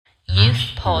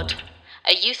Pod,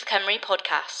 a Youth Cymru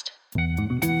podcast.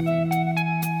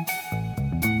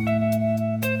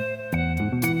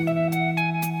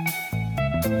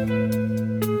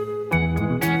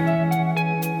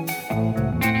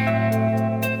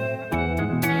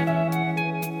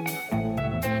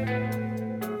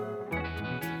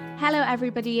 Hello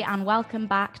everybody and welcome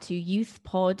back to Youth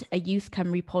Pod, a Youth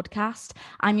Cymru podcast.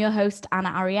 I'm your host Anna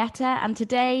Arietta, and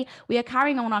today we are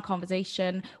carrying on our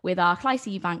conversation with our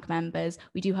Llais Ifanc members.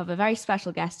 We do have a very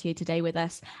special guest here today with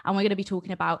us, and we're going to be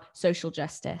talking about social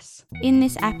justice. In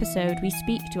this episode, we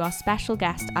speak to our special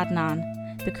guest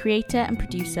Adnan, the creator and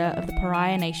producer of the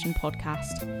Pariah Nation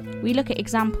podcast. We look at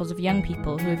examples of young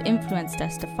people who have influenced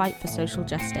us to fight for social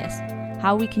justice,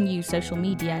 how we can use social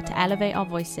media to elevate our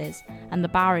voices, and the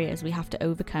barriers we have to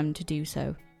overcome to do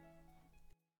so.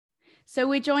 So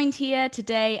we're joined here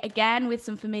today again with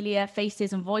some familiar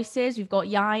faces and voices. We've got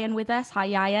Yayan with us. Hi,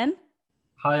 Yayan.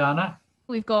 Hi, Anna.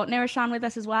 We've got Nirashan with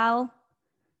us as well.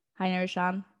 Hi,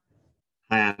 Nirashan.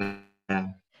 Hi,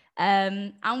 Anna.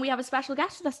 And we have a special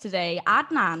guest with us today,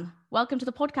 Adnan. Welcome to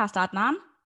the podcast, Adnan.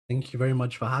 Thank you very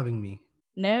much for having me.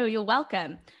 No, you're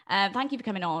welcome. Thank you for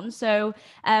coming on. So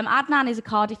Adnan is a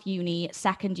Cardiff Uni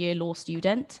second year law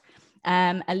student,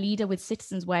 a leader with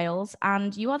Citizens Wales,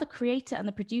 and you are the creator and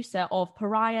the producer of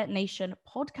Pariah Nation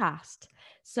podcast.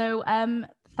 So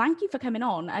thank you for coming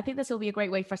on. I think this will be a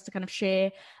great way for us to kind of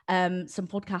share some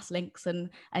podcast links and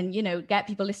you know, get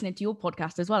people listening to your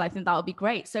podcast as well. I think that would be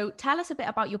great. So tell us a bit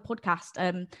about your podcast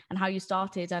and how you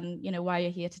started and, you know, why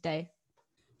you're here today.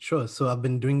 Sure. So I've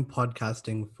been doing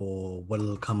podcasting for what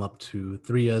will come up to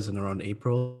 3 years in around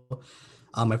April.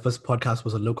 My first podcast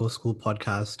was a local school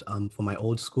podcast for my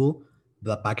old school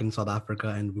back in South Africa.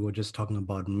 And we were just talking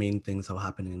about main things that were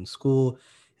happening in school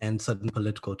and certain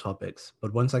political topics.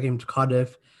 But once I came to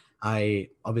Cardiff, I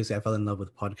fell in love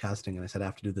with podcasting and I said, I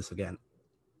have to do this again.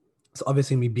 So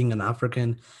obviously me being an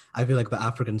African, I feel like the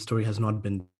African story has not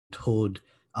been told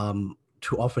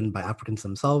too often by Africans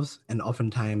themselves, and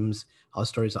oftentimes our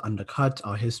stories are undercut,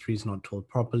 our history is not told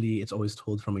properly, it's always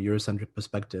told from a Eurocentric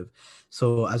perspective.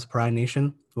 So as Pariah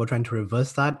Nation, we're trying to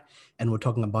reverse that, and we're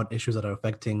talking about issues that are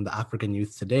affecting the African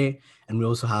youth today. And we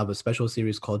also have a special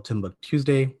series called Timbuk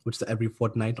Tuesday, which is every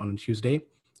fortnight on a Tuesday,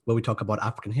 where we talk about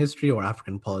African history or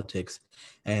African politics.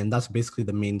 And that's basically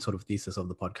the main sort of thesis of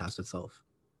the podcast itself.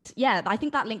 Yeah, I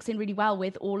think that links in really well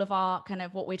with all of our kind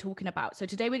of what we're talking about. So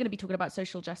today we're going to be talking about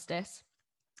social justice.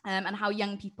 And how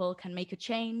young people can make a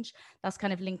change. That's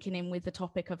kind of linking in with the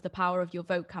topic of the Power of Your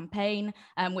Vote campaign,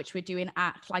 which we're doing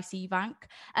at Llais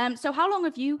Ifanc. So how long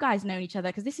have you guys known each other?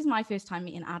 Because this is my first time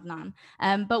meeting Adnan.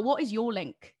 But what is your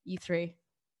link, you three?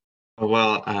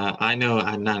 Well, I know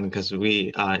Adnan because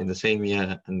we are in the same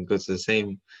year and go to the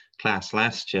same class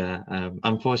last year.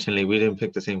 Unfortunately, we didn't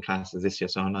pick the same classes this year,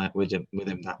 so I'm not with him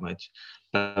that much.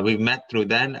 But we met through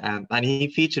then, and he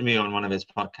featured me on one of his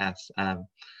podcasts.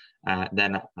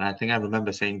 Then I think I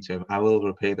remember saying to him, I will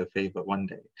repay the favor one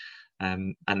day.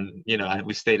 And, you know,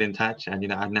 we stayed in touch, and, you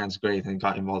know, Adnan's great and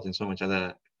got involved in so much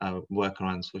other work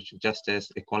around social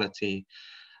justice, equality,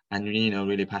 and, you know,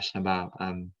 really passionate about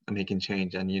making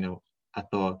change. And, you know, I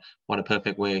thought, what a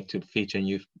perfect way to feature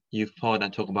Youth Pod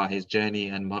and talk about his journey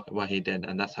and what he did.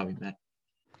 And that's how we met.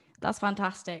 That's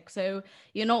fantastic. So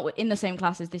you're not in the same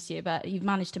classes this year, but you've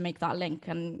managed to make that link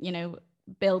and, you know,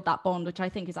 build that bond, which I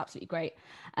think is absolutely great.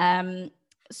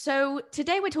 So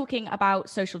today we're talking about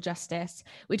social justice.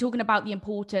 We're talking about the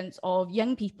importance of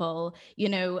young people, you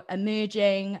know,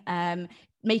 emerging,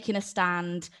 making a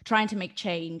stand, trying to make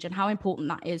change, and how important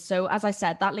that is. So as I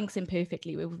said, that links in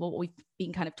perfectly with what we've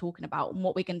been kind of talking about and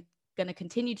what we're going to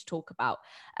continue to talk about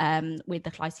with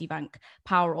the Llais Ifanc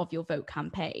Power of Your Vote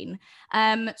campaign.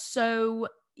 So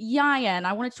Yayan,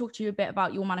 I wanted to talk to you a bit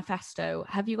about your manifesto.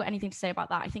 Have you got anything to say about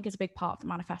that? I think it's a big part of the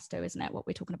manifesto, isn't it, what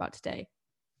we're talking about today?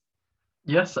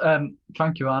 Yes,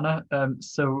 thank you, Anna.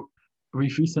 So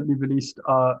we've recently released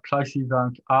our Llais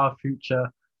Ifanc Our Future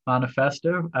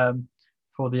manifesto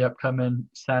for the upcoming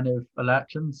Senedd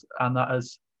elections, and that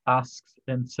is asked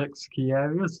in 6 key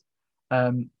areas,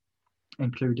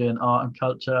 including art and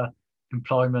culture,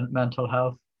 employment, mental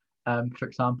health, for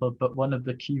example. But one of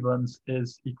the key ones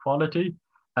is equality.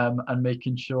 And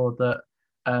making sure that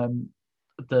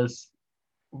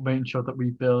we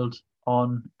build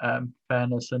on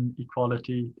fairness and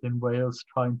equality in Wales,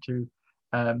 trying to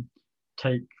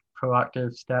take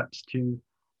proactive steps to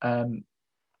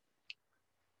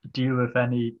deal with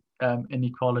any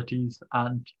inequalities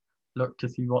and look to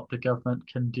see what the government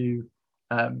can do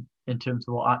in terms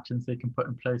of what actions they can put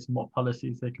in place and what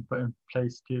policies they can put in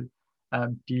place to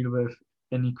deal with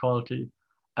inequality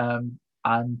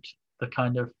and the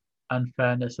kind of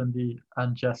unfairness and the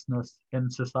unjustness in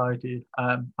society,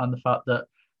 and the fact that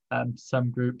some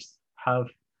groups have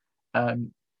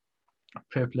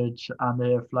privilege and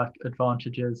they have like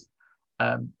advantages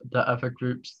that other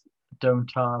groups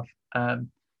don't have.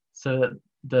 So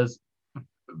there's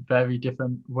very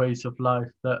different ways of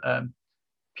life that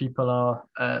people are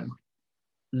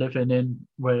living in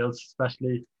Wales,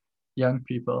 especially young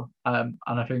people. And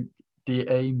I think the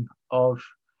aim of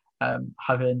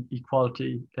having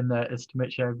equality in there is to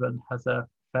make sure everyone has a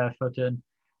fair footing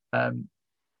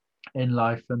in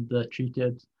life and they're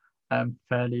treated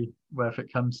fairly, whether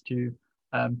it comes to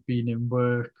being in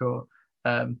work or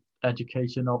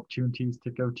education opportunities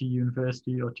to go to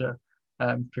university or to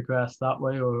progress that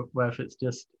way, or whether it's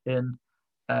just in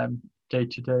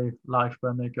day-to-day life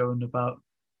when they're going about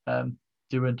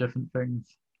doing different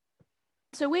things.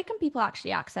 So where can people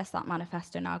actually access that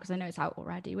manifesto now? Because I know it's out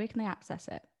already. Where can they access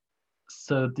it?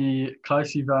 So the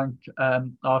Clais Ifanc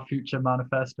Our Future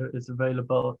Manifesto is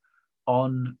available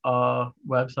on our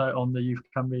website, on the Youth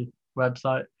Cymru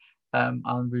website,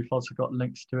 and we've also got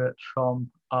links to it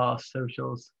from our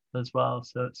socials as well.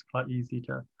 So it's quite easy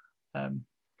to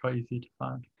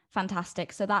find.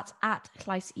 Fantastic. So that's at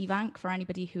Clais Ifanc for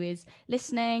anybody who is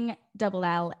listening,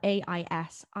 LLAISIFANC.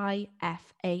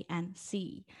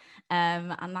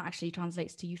 And that actually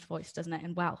translates to youth voice, doesn't it,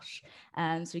 in Welsh?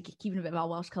 So we keep keeping a bit of our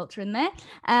Welsh culture in there.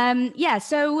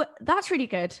 So that's really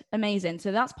good. Amazing.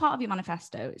 So that's part of your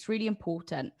manifesto. It's really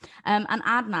important. And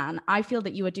Adnan, I feel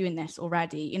that you are doing this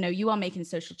already. You know, you are making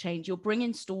social change. You're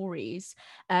bringing stories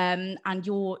and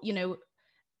you're,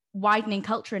 widening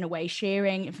culture in a way,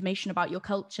 sharing information about your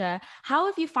culture. How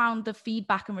have you found the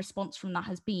feedback and response from that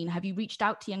has been? Have you reached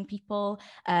out to young people?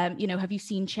 Have you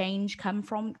seen change come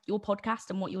from your podcast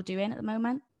and what you're doing at the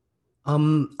moment?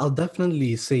 I'll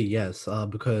definitely say yes,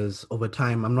 because over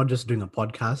time, I'm not just doing a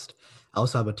podcast. I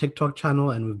also have a TikTok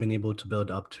channel, and we've been able to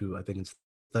build up to, I think it's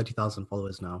 30,000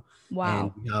 followers now. Wow.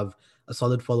 And we have a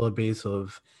solid follower base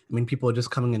of, people are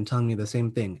just coming and telling me the same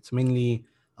thing. It's mainly,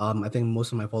 I think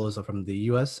most of my followers are from the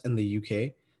US and the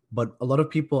UK, but a lot of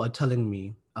people are telling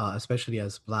me, especially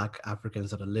as Black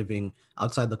Africans that are living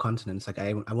outside the continent, it's like,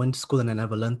 I went to school and I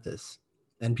never learned this.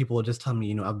 And people will just tell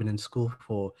me, I've been in school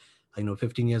for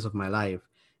 15 years of my life,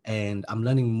 and I'm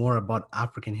learning more about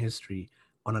African history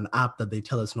on an app that they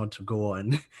tell us not to go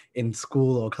on in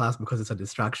school or class because it's a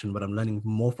distraction, but I'm learning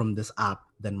more from this app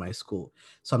than my school.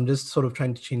 So I'm just sort of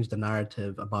trying to change the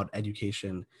narrative about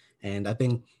education. And I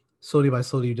think slowly by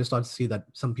slowly, you just start to see that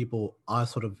some people are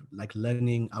sort of like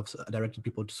learning. I've directed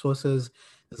people to sources.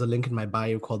 There's a link in my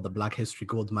bio called the Black History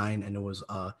Gold Mine, and it was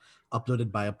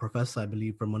uploaded by a professor, I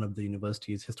believe, from one of the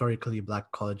universities, historically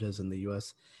Black colleges in the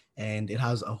US. And it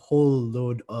has a whole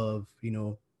load of,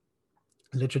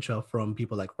 literature from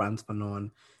people like Frantz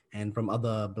Fanon and from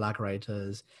other Black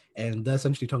writers. And they're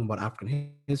essentially talking about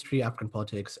African history, African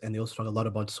politics, and they also talk a lot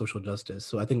about social justice.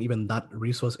 So I think even that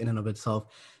resource in and of itself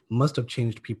must have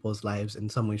changed people's lives in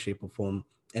some way, shape, or form.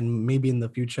 And maybe in the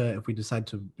future, if we decide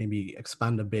to maybe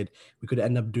expand a bit, we could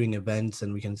end up doing events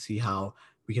and we can see how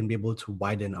we can be able to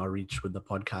widen our reach with the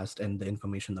podcast and the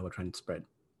information that we're trying to spread.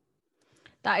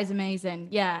 That is amazing.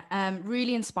 Yeah,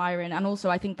 really inspiring. And also,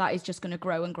 I think that is just going to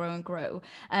grow and grow and grow.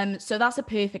 So that's a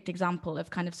perfect example of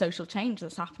kind of social change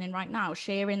that's happening right now,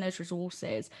 sharing those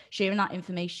resources, sharing that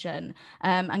information,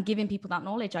 and giving people that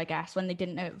knowledge, I guess, when they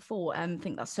didn't know it before. I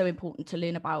think that's so important to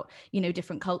learn about,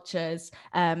 different cultures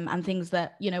and things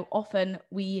that, often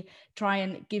we try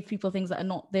and give people things that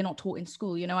they're not taught in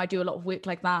school. I do a lot of work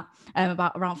like that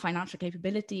around financial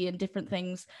capability and different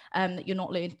things that you're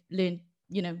not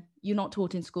you're not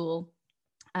taught in school.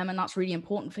 And that's really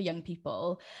important for young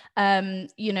people.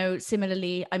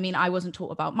 Similarly, I wasn't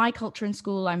taught about my culture in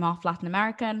school. I'm half Latin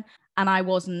American, and I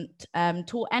wasn't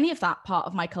taught any of that part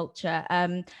of my culture.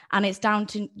 And it's down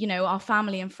to, our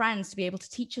family and friends to be able to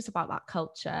teach us about that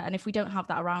culture. And if we don't have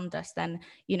that around us, then,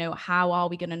 how are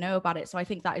we going to know about it? So I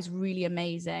think that is really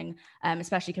amazing,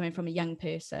 especially coming from a young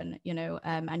person,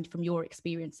 and from your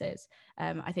experiences.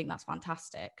 I think that's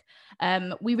fantastic.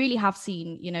 We really have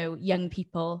seen, young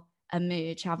people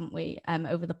emerge, haven't we,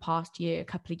 over the past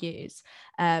couple of years,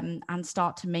 and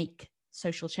start to make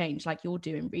social change like you're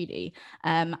doing, really.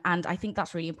 And I think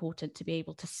that's really important to be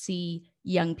able to see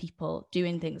young people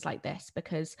doing things like this,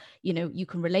 because, you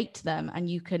can relate to them and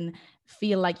you can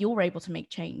feel like you're able to make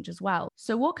change as well.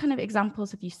 So what kind of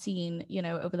examples have you seen,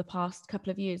 over the past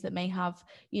couple of years that may have,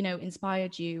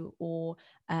 inspired you or,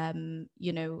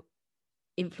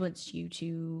 influenced you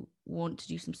to want to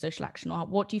do some social action? Or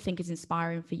what do you think is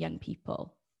inspiring for young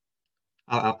people?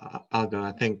 I'll go.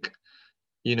 I think,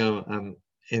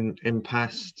 in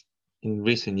past in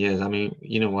recent years, I mean,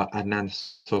 you know what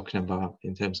Adnan's talking about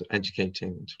in terms of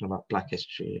educating, talking about Black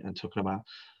history, and talking about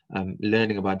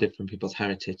learning about different people's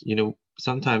heritage. You know,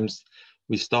 sometimes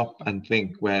we stop and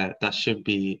think where that should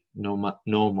be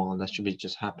normal, that should be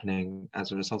just happening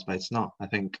as a result, but it's not. I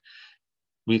think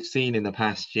we've seen in the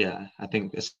past year, I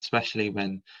think especially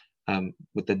when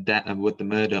with the death and with the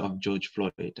murder of George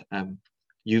Floyd,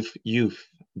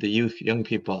 young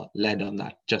people led on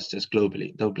that justice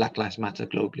globally, though Black Lives Matter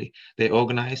globally. They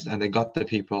organized and they got the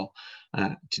people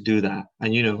to do that.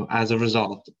 And, you know, as a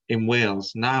result, in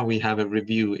Wales, now we have a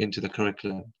review into the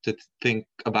curriculum to think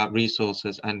about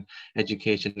resources and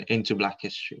education into Black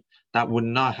history. That would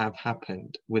not have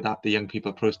happened without the young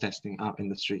people protesting out in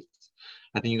the streets.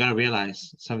 I think you got to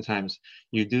realize sometimes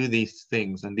you do these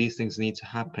things and these things need to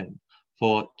happen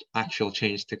for actual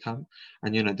change to come.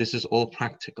 And, you know, this is all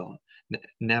practical.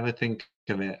 Never think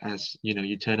of it as, you know,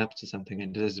 you turn up to something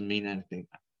and it doesn't mean anything.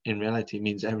 In reality, it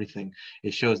means everything.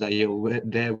 It shows that you're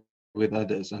there with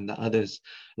others and the others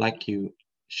like you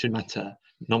should matter,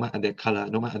 no matter their color,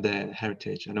 no matter their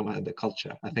heritage, and no matter their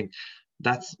culture. I think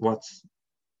that's what's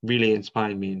really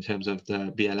inspired me in terms of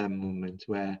the BLM movement,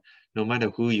 where no matter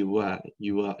who you are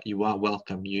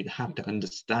welcome. You have to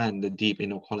understand the deep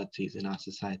inequalities in our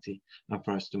society and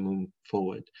for us to move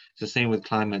forward. It's the same with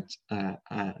climate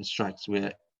strikes.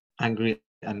 We're angry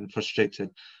and frustrated.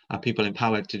 Are people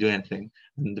empowered to do anything?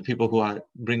 And the people who are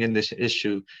bringing this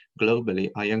issue globally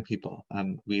are young people.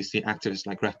 We see activists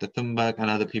like Greta Thunberg and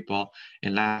other people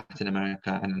in Latin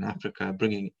America and in Africa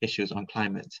bringing issues on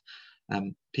climate.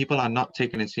 People are not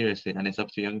taking it seriously, and it's up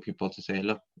to young people to say,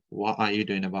 look, what are you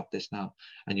doing about this now?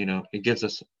 And, you know, it gives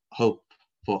us hope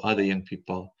for other young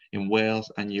people in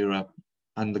Wales and Europe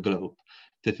and the globe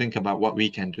to think about what we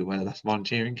can do, whether that's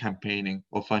volunteering, campaigning,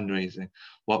 or fundraising,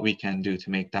 what we can do to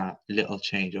make that little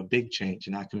change or big change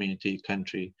in our community,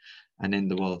 country, and in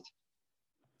the world.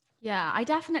 Yeah, I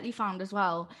definitely found as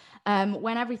well,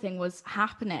 when everything was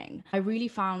happening, I really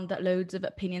found that loads of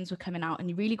opinions were coming out and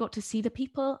you really got to see the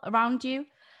people around you.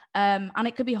 And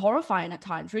it could be horrifying at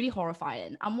times, really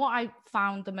horrifying. And what I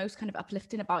found the most kind of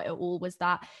uplifting about it all was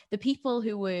that the people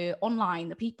who were online,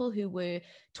 the people who were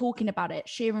talking about it,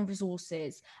 sharing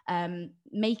resources,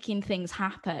 making things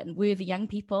happen were the young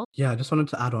people. Yeah, I just wanted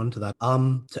to add on to that.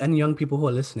 To any young people who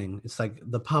are listening, it's like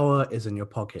the power is in your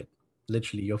pocket.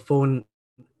 Literally, your phone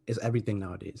is everything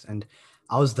nowadays. And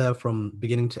I was there from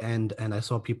beginning to end, and I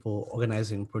saw people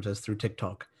organizing protests through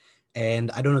TikTok.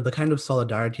 And I don't know, the kind of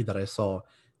solidarity that I saw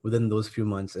within those few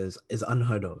months is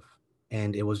unheard of.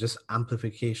 And it was just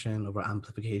amplification over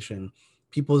amplification.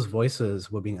 People's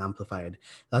voices were being amplified.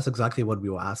 That's exactly what we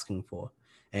were asking for.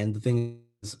 And the thing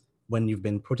is, when you've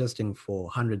been protesting for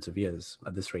hundreds of years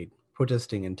at this rate,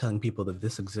 protesting and telling people that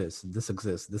this exists, this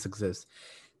exists, this exists,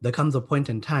 there comes a point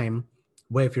in time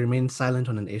where if you remain silent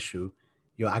on an issue,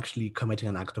 you're actually committing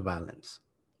an act of violence.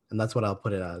 And that's what I'll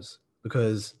put it as.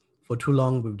 Because for too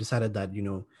long, we've decided that, you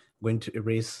know, we're going to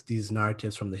erase these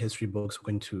narratives from the history books,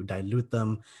 we're going to dilute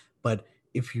them. But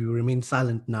if you remain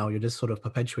silent now, you're just sort of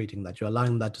perpetuating that. You're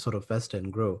allowing that to sort of fester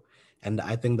and grow. And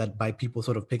I think that by people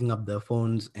sort of picking up their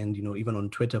phones and, you know, even on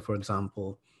Twitter, for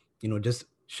example, you know, just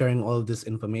sharing all of this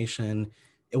information,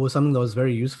 it was something that was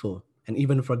very useful. And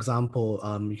even, for example,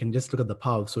 you can just look at the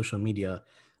power of social media,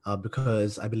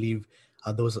 because I believe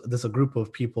there's a group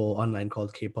of people online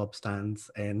called K-pop stans,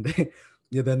 and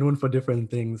yeah, they're known for different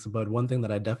things. But one thing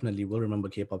that I definitely will remember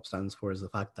K-pop stans for is the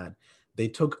fact that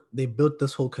they built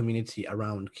this whole community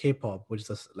around K-pop, which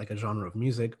is like a genre of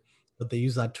music, but they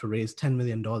use that to raise $10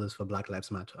 million for Black Lives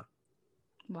Matter.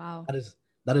 Wow.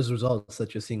 That is results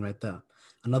that you're seeing right there.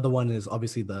 Another one is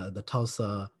obviously the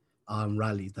Tulsa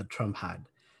rally that Trump had.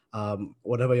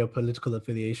 Whatever your political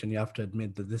affiliation, you have to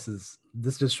admit that this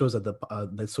just shows that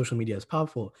the social media is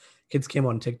powerful. Kids came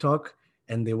on TikTok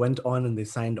and they went on and they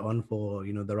signed on for,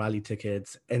 you know, the rally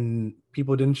tickets, and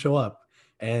people didn't show up.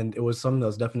 And it was something that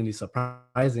was definitely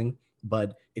surprising,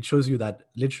 but it shows you that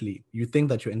literally you think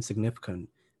that you're insignificant,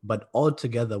 but all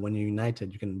together when you're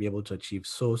united, you can be able to achieve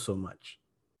so much.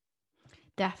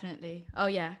 Definitely. Oh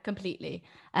yeah, completely.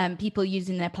 People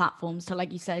using their platforms to,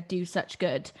 like you said, do such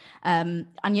good. And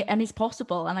it's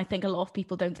possible. And I think a lot of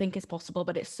people don't think it's possible,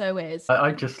 but it so is.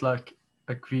 I just like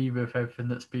agree with everything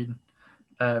that's been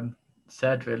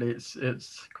said. Really,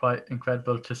 it's quite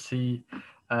incredible to see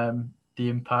the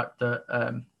impact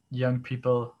that young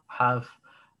people have,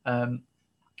 and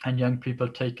young people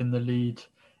taking the lead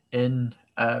in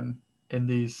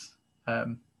these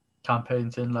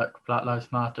campaigns in like Black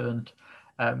Lives Matter, and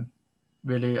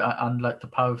really and like the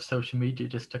power of social media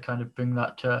just to kind of bring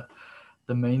that to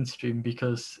the mainstream.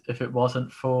 Because if it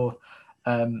wasn't for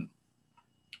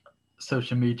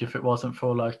social media if it wasn't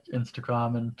for like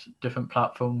Instagram and different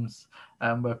platforms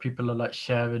where people are like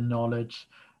sharing knowledge,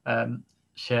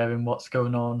 sharing what's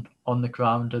going on the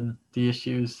ground and the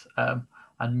issues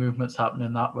and movements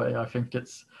happening that way. I think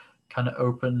it's kind of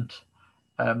opened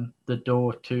the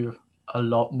door to a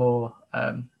lot more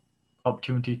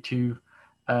opportunity to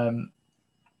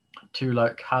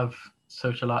like have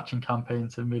social action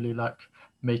campaigns and really like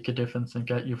make a difference and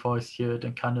get your voice heard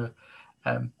and kind of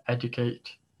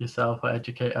educate yourself or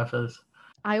educate others.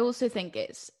 I also think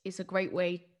it's a great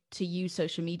way to use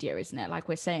social media, isn't it? Like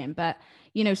we're saying, but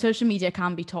you know, social media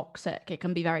can be toxic. It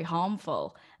can be very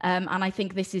harmful. And I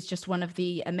think this is just one of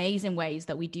the amazing ways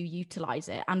that we do utilize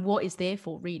it and what is there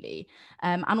for really.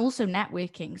 And also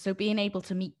networking. So being able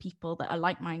to meet people that are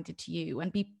like-minded to you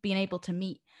and being able to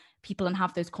meet people and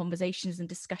have those conversations and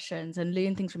discussions and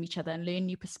learn things from each other and learn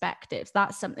new perspectives.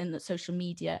 That's something that social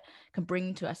media can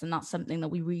bring to us. And that's something that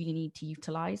we really need to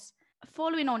utilize.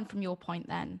 Following on from your point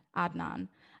then, Adnan,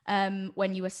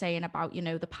 when you were saying about, you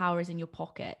know, the power is in your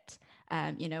pocket,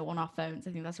 you know, on our phones.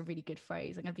 I think that's a really good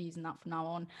phrase. I'm going to be using that from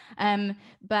now on.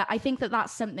 But I think that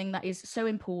that's something that is so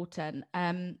important.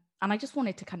 And I just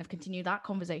wanted to kind of continue that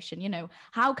conversation, you know,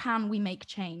 how can we make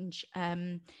change,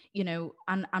 you know,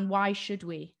 and why should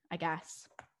we, I guess?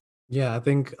 Yeah, I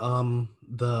think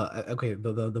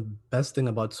the best thing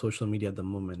about social media at the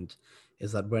moment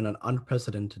is that we're in an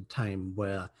unprecedented time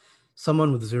where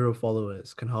someone with 0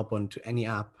 followers can hop onto any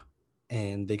app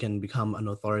and they can become an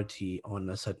authority on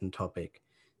a certain topic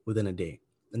within a day.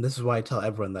 And this is why I tell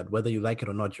everyone that whether you like it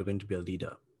or not, you're going to be a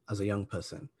leader as a young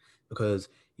person, because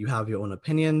you have your own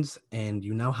opinions and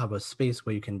you now have a space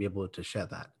where you can be able to share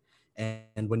that.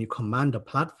 And when you command a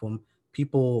platform,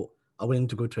 people are willing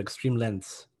to go to extreme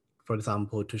lengths, for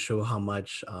example, to show how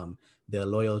much they're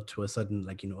loyal to a certain,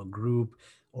 like, you know, a group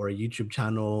or a YouTube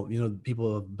channel. You know,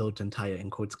 people have built entire, in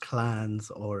quotes, clans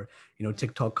or, you know,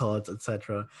 TikTok cults,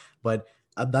 etc. But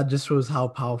that just shows how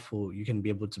powerful you can be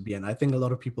able to be. And I think a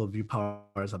lot of people view power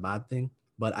as a bad thing,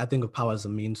 but I think of power as a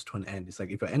means to an end. It's like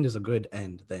if your end is a good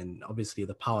end, then obviously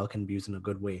the power can be used in a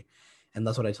good way. And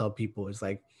that's what I tell people. It's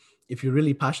like, if you're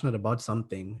really passionate about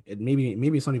something, it maybe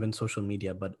it's not even social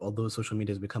media, but although social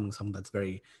media is becoming something that's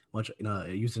very much, you know,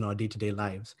 used in our day-to-day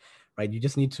lives, right? You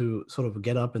just need to sort of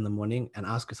get up in the morning and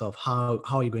ask yourself, how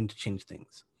are you going to change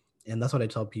things? And that's what I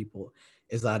tell people,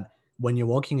 is that when you're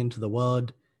walking into the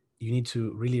world, you need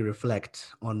to really reflect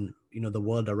on, you know, the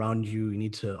world around you. You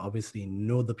need to obviously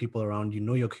know the people around you,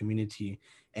 know your community.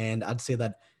 And I'd say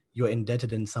that you're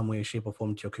indebted in some way, shape or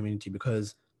form to your community,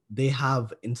 because they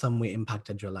have in some way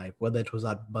impacted your life, whether it was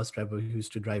that bus driver who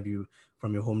used to drive you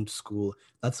from your home to school.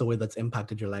 That's a way that's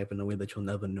impacted your life in a way that you'll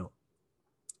never know.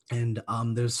 And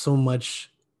there's so much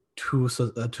to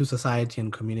society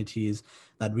and communities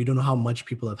that we don't know how much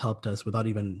people have helped us without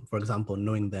even, for example,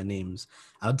 knowing their names.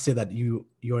 I would say that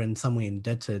you're in some way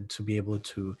indebted to be able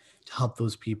to help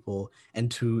those people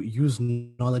and to use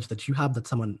knowledge that you have that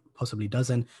someone possibly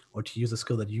doesn't, or to use a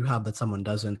skill that you have that someone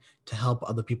doesn't, to help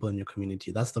other people in your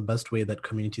community. That's the best way that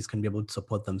communities can be able to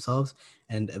support themselves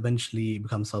and eventually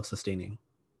become self-sustaining.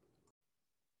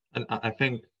 And I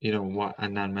think, you know, what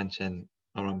Anand mentioned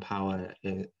around power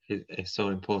is so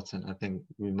important. I think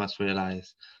we must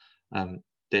realize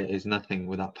there is nothing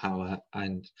without power.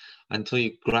 And until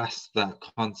you grasp that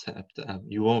concept,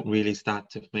 you won't really start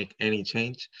to make any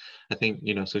change. I think,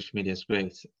 you know, social media is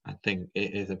great. I think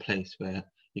it is a place where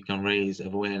you can raise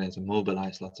awareness and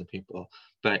mobilize lots of people,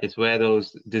 but it's where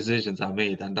those decisions are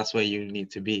made, and that's where you need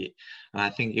to be. And I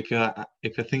think if you're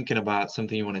thinking about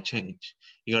something you want to change,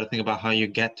 you got to think about how you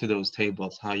get to those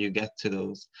tables, how you get to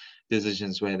those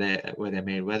decisions where they're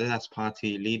made, whether that's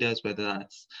party leaders, whether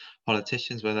that's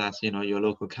politicians, whether that's, you know, your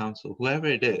local council, whoever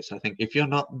it is. I think if you're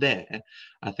not there,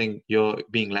 I think you're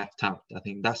being left out. I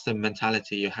think that's the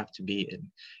mentality you have to be in.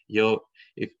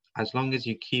 As long as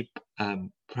you keep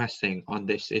pressing on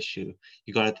this issue,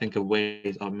 you got to think of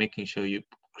ways of making sure you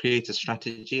create a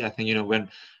strategy. I think, you know,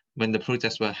 when the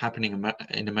protests were happening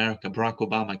in America, Barack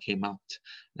Obama came out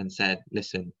and said,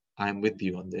 listen, I'm with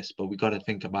you on this, but we got to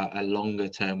think about a longer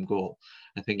term goal.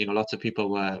 I think, you know, lots of people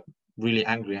were really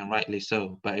angry, and rightly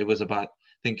so, but it was about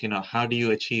thinking of how do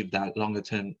you achieve that longer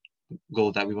term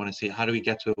goal that we want to see? How do we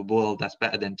get to a world that's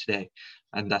better than today,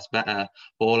 and that's better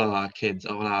for all of our kids,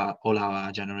 all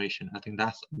our generation? I think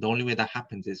that's the only way that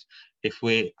happens, is if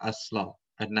we, as Slaw,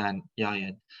 Adnan,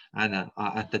 Yayan, Anna,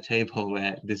 are at the table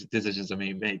where these decisions are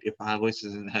being made. If our voice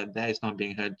isn't heard there, it's not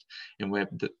being heard in where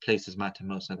the places matter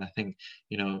most. And I think,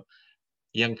 you know,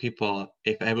 young people,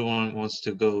 if everyone wants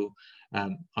to go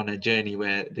on a journey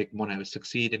where they want to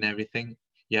succeed in everything,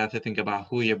 you have to think about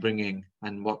who you're bringing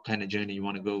and what kind of journey you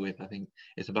want to go with. I think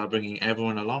it's about bringing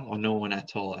everyone along or no one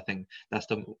at all. I think that's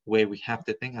the way we have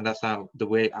to think, and that's the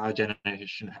way our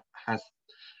generation has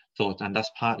thought, and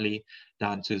that's partly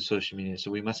down to social media. So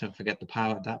we mustn't forget the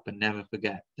power of that, but never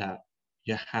forget that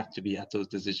you have to be at those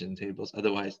decision tables.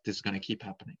 Otherwise, this is going to keep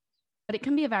happening. But it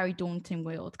can be a very daunting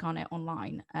world, can't it,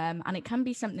 online? And it can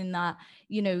be something that,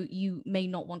 you may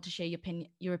not want to share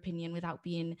your opinion without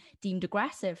being deemed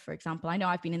aggressive, for example. I know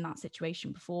I've been in that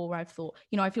situation before where I've thought,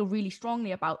 I feel really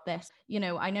strongly about this.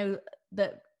 I know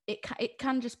that it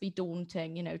can just be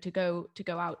daunting, to go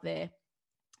out there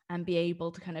and be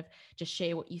able to kind of just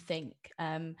share what you think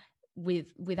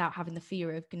without having the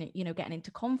fear of, getting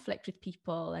into conflict with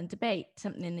people and debate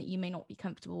something that you may not be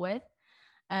comfortable with.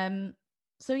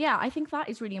 So yeah, I think that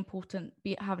is really important,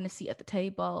 having a seat at the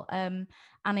table. And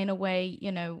in a way,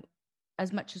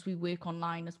 as much as we work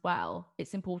online as well,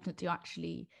 it's important to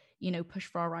actually, push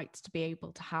for our rights to be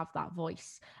able to have that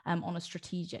voice on a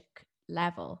strategic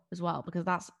level as well, because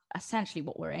that's essentially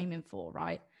what we're aiming for,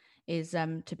 right? Is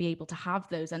to be able to have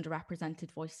those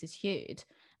underrepresented voices heard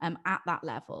at that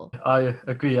level. I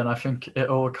agree, and I think it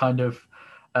all kind of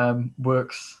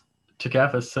works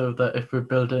together, so that if we're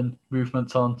building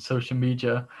movements on social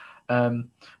media and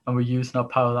we're using our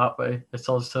power that way, it's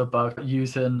also about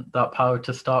using that power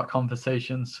to start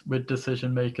conversations with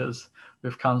decision makers,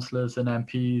 with councillors and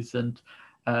MPs,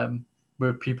 and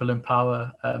with people in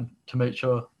power, to make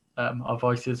sure our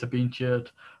voices are being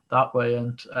heard that way.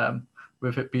 And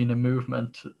with it being a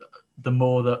movement, the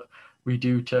more that we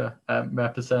do to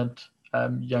represent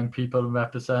young people and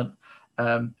represent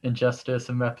injustice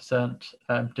and represent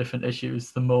different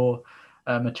issues, the more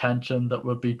attention that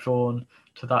will be drawn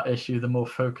to that issue, the more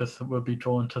focus that will be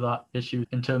drawn to that issue.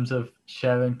 In terms of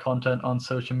sharing content on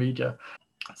social media,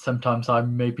 sometimes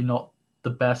I'm maybe not the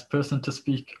best person to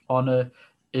speak on a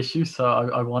issue, so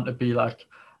I want to be like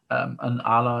an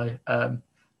ally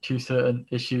to certain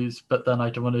issues, but then I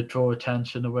don't want to draw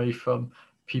attention away from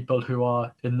people who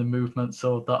are in the movement,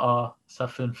 so that are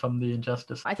suffering from the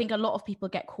injustice. I think a lot of people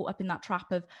get caught up in that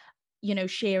trap of,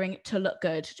 sharing to look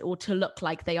good or to look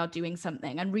like they are doing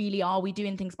something. And really, are we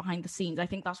doing things behind the scenes? I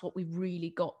think that's what we've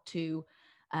really got to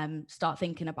start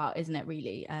thinking about, isn't it,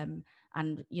 really? And,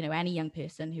 any young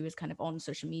person who is kind of on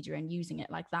social media and using it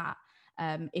like that,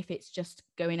 if it's just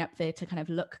going up there to kind of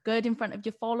look good in front of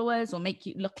your followers or make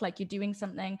you look like you're doing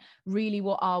something, really,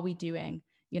 what are we doing?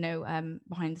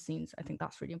 Behind the scenes? I think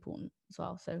that's really important as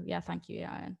well. So yeah, thank you,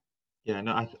 Ian. Yeah,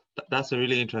 no, that's a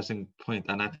really interesting point,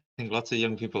 and I think lots of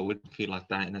young people would feel like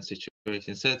that in a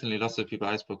situation. Certainly, lots of people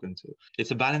I've spoken to. It's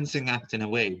a balancing act in a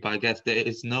way, but I guess there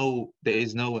is no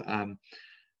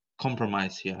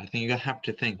compromise here. I think you have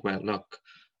to think, well, look,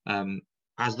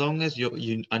 as long as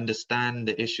you understand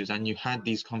the issues and you had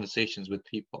these conversations with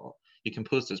people, you can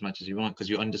post as much as you want because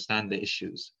you understand the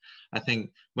issues. I think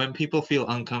when people feel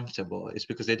uncomfortable, it's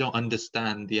because they don't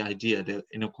understand the idea, the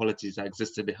inequalities that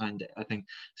existed behind it. I think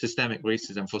systemic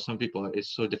racism for some people is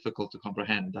so difficult to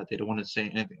comprehend that they don't want to say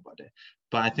anything about it.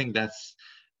 But I think that's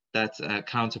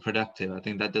counterproductive. I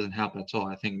think that doesn't help at all.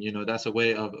 I think, that's a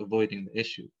way of avoiding the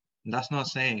issue. And that's not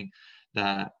saying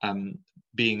that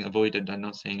being avoided and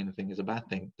not saying anything is a bad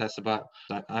thing. That's about,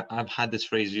 I've had this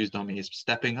phrase used on me, is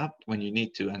stepping up when you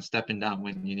need to and stepping down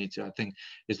when you need to. I think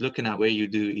is looking at where you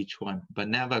do each one, but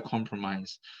never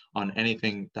compromise on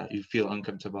anything that you feel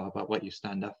uncomfortable about what you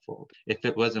stand up for. If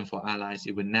it wasn't for allies,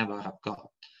 it would never have got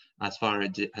as far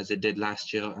as it did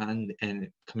last year and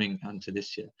coming onto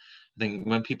this year. I think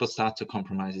when people start to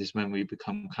compromise is when we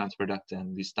become counterproductive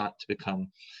and we start to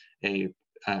become a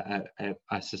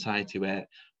society where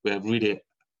we're really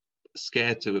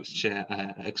scared to share,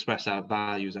 express our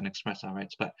values and express our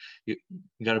rights. But you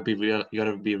got to be real. You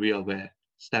got to be real where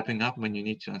stepping up when you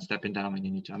need to and stepping down when you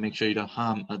need to, and make sure you don't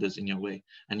harm others in your way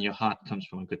and your heart comes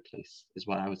from a good place, is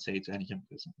what I would say to any young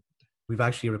person. We've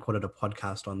actually recorded a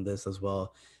podcast on this as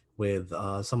well with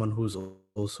someone who's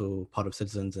also part of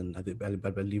Citizens, and I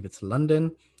believe it's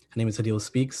London. Her name is Adil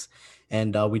Speaks.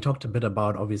 And we talked a bit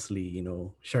about, obviously,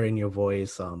 sharing your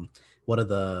voice, what are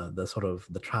the sort of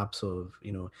the traps of,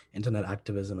 internet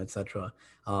activism, etc.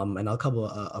 And I'll cover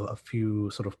a few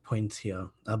sort of points here.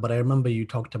 But I remember you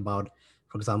talked about,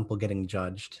 for example, getting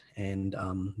judged, and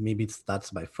maybe that's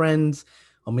by friends,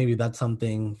 or maybe that's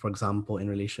something, for example, in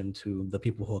relation to the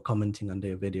people who are commenting under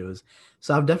your videos.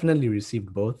 So I've definitely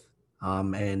received both.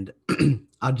 And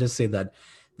I'll just say that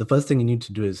the first thing you need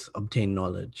to do is obtain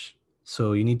knowledge.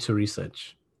 So you need to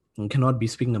research. You cannot be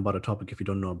speaking about a topic if you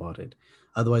don't know about it.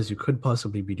 Otherwise, you could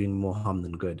possibly be doing more harm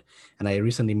than good. And I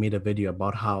recently made a video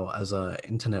about how, as an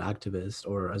internet activist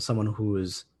or as someone who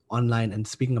is online and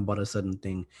speaking about a certain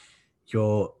thing,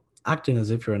 you're acting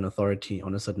as if you're an authority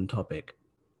on a certain topic.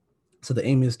 So the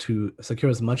aim is to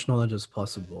secure as much knowledge as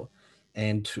possible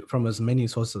and from as many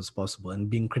sources as possible, and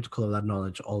being critical of that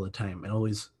knowledge all the time and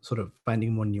always sort of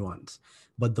finding more nuance.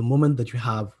 But the moment that you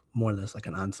have more or less like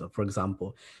an answer, for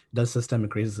example, does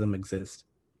systemic racism exist?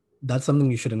 That's something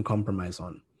you shouldn't compromise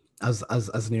on, as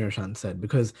Niroshan said,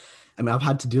 because I mean I've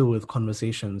had to deal with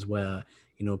conversations where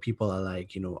people are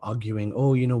like arguing,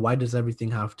 oh, why does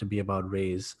everything have to be about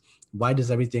race? Why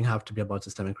does everything have to be about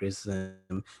systemic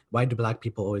racism? Why do Black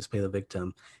people always play the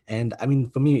victim? And I mean,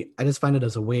 for me, I just find it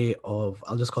as a way of,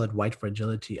 I'll just call it white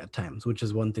fragility at times, which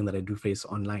is one thing that I do face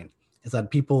online, is that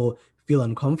people feel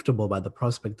uncomfortable by the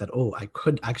prospect that, oh, I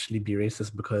could actually be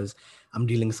racist because I'm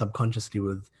dealing subconsciously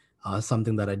with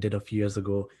something that I did a few years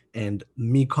ago, and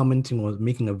me commenting or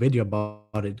making a video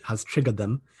about it has triggered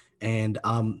them. And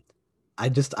I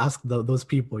just ask those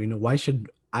people, why should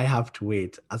I have to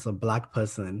wait as a Black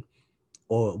person,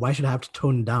 or why should I have to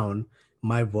tone down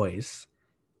my voice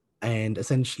and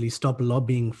essentially stop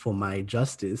lobbying for my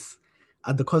justice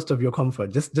at the cost of your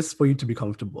comfort, just for you to be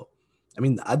comfortable? I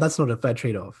mean, that's not a fair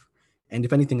trade-off. And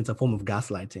if anything, it's a form of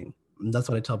gaslighting. And that's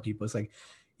what I tell people. It's like,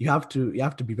 you have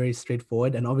to be very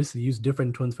straightforward and obviously use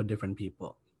different tones for different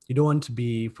people. You don't want to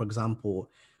be, for example,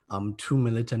 too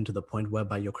militant to the point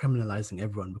whereby you're criminalizing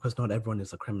everyone, because not everyone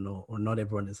is a criminal, or not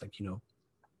everyone is like,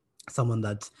 someone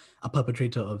that's a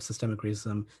perpetrator of systemic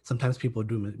racism. Sometimes people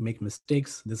do make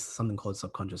mistakes. This is something called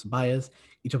subconscious bias.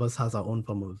 Each of us has our own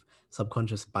form of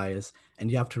subconscious bias,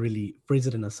 and you have to really phrase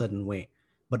it in a certain way.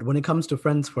 But when it comes to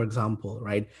friends, for example,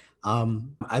 right,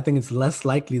 I think it's less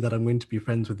likely that I'm going to be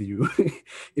friends with you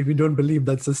if you don't believe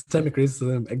that systemic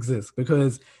racism exists,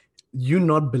 because you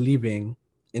not believing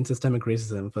in systemic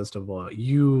racism, first of all,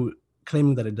 you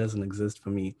claiming that it doesn't exist, for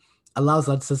me, allows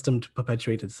that system to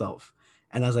perpetuate itself.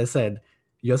 And as I said,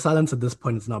 your silence at this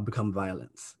point has now become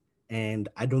violence. And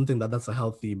I don't think that that's a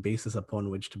healthy basis upon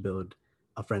which to build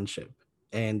a friendship.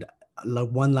 And like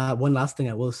one last thing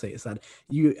I will say is that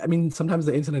sometimes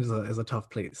the internet is a tough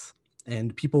place,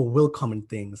 and people will comment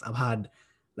things. I've had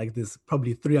like this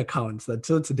probably 3 accounts that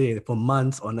till today for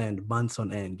months on end,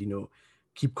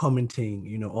 keep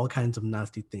commenting, all kinds of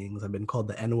nasty things. I've been called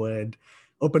the N-word.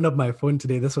 Opened up my phone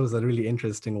today. This was a really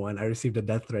interesting one. I received a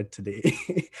death threat today.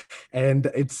 And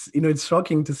it's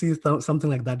shocking to see something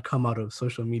like that come out of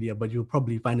social media, but you'll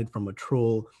probably find it from a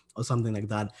troll or something like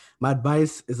that. My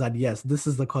advice is that, yes, this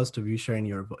is the cost of you sharing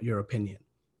your opinion,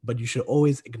 but you should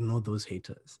always ignore those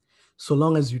haters. So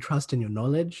long as you trust in your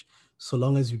knowledge, so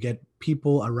long as you get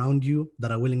people around you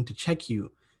that are willing to check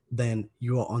you, then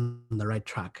you are on the right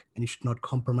track. And you should not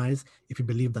compromise if you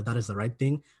believe that that is the right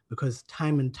thing, because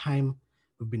time and time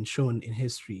we've been shown in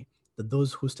history that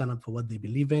those who stand up for what they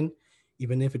believe in,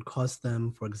 even if it costs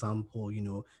them, for example,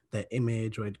 their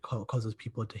image, or it causes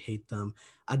people to hate them,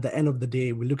 at the end of the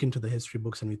day, we look into the history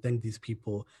books and we thank these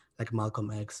people like Malcolm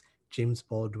X, James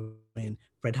Baldwin,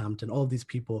 Fred Hampton, all of these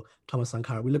people, Thomas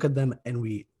Sankara. We look at them and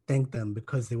we thank them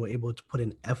because they were able to put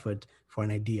in effort for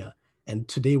an idea. And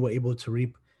today we're able to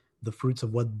reap the fruits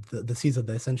of what the seeds that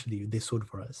they sowed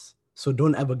for us. So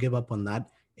don't ever give up on that.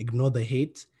 Ignore the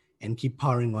hate and keep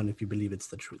powering on if you believe it's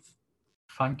the truth.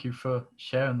 Thank you for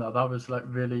sharing that. That was like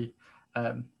really,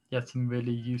 some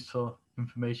really useful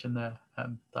information there that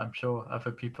I'm sure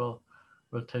other people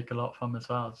will take a lot from as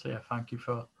well. So yeah, thank you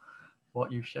for what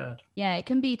you've shared. Yeah, it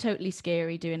can be totally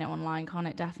scary doing it online, can't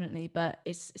it? Definitely, but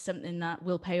it's something that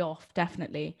will pay off,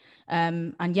 definitely.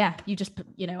 And yeah,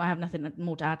 I have nothing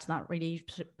more to add to that, really. You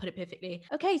put it perfectly.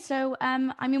 Okay, so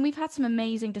we've had some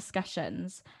amazing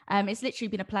discussions. It's literally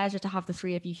been a pleasure to have the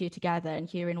three of you here together and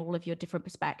hearing all of your different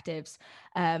perspectives.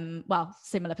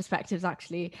 Similar perspectives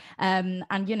actually, and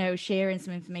sharing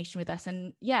some information with us.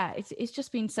 And yeah, it's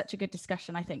just been such a good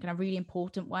discussion, I think, and a really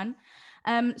important one.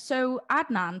 So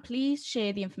Adnan, please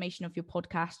share the information of your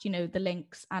podcast, the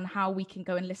links and how we can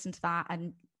go and listen to that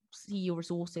and see your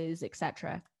resources,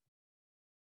 etc.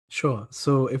 Sure.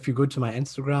 So if you go to my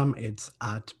Instagram, it's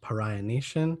at Pariah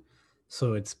Nation.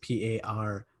 So it's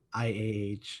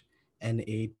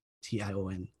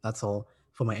PariahNation. That's all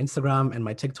for my Instagram and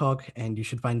my TikTok. And you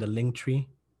should find a link tree.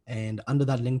 And under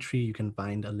that link tree, you can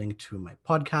find a link to my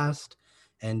podcast.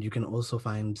 And you can also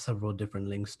find several different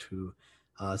links to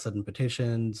certain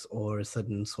petitions or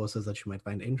certain sources that you might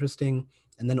find interesting.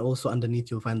 And then also underneath,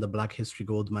 you'll find the Black History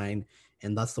Goldmine.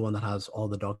 And that's the one that has all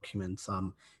the documents.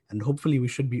 And hopefully we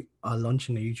should be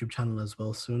launching a YouTube channel as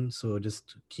well soon. So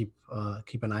just keep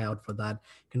an eye out for that.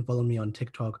 You can follow me on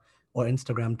TikTok or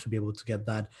Instagram to be able to get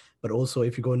that. But also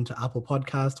if you go into Apple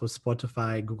Podcasts or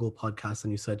Spotify, Google Podcasts,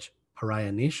 and you search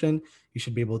Pariah Nation. You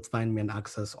should be able to find me and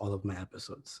access all of my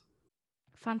episodes.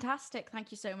 Fantastic. Thank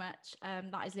you so much.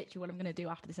 That is literally what I'm going to do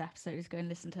after this episode, is go and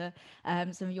listen to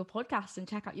some of your podcasts and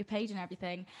check out your page and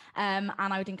everything. And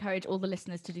I would encourage all the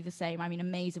listeners to do the same. I mean,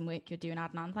 amazing work you're doing,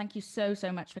 Adnan. Thank you so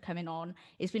much for coming on.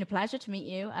 It's been a pleasure to meet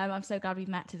you. I'm so glad we've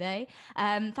met today.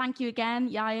 Thank you again,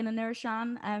 Yayan and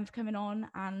Nurashan, for coming on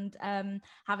and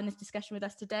having this discussion with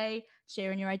us today,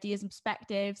 sharing your ideas and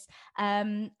perspectives.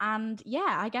 And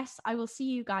yeah, I guess I will see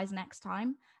you guys next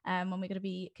time when we're going to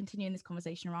be continuing this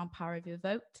conversation around power over your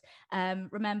vote.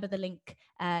 Remember, the link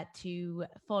to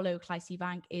follow Clydesy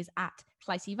Bank is at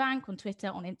Clydesy Bank on Twitter,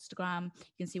 on Instagram.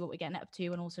 You can see what we're getting up to,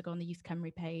 and also go on the Youth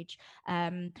Cymru page.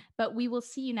 But we will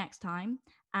see you next time.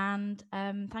 And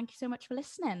thank you so much for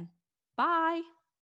listening. Bye.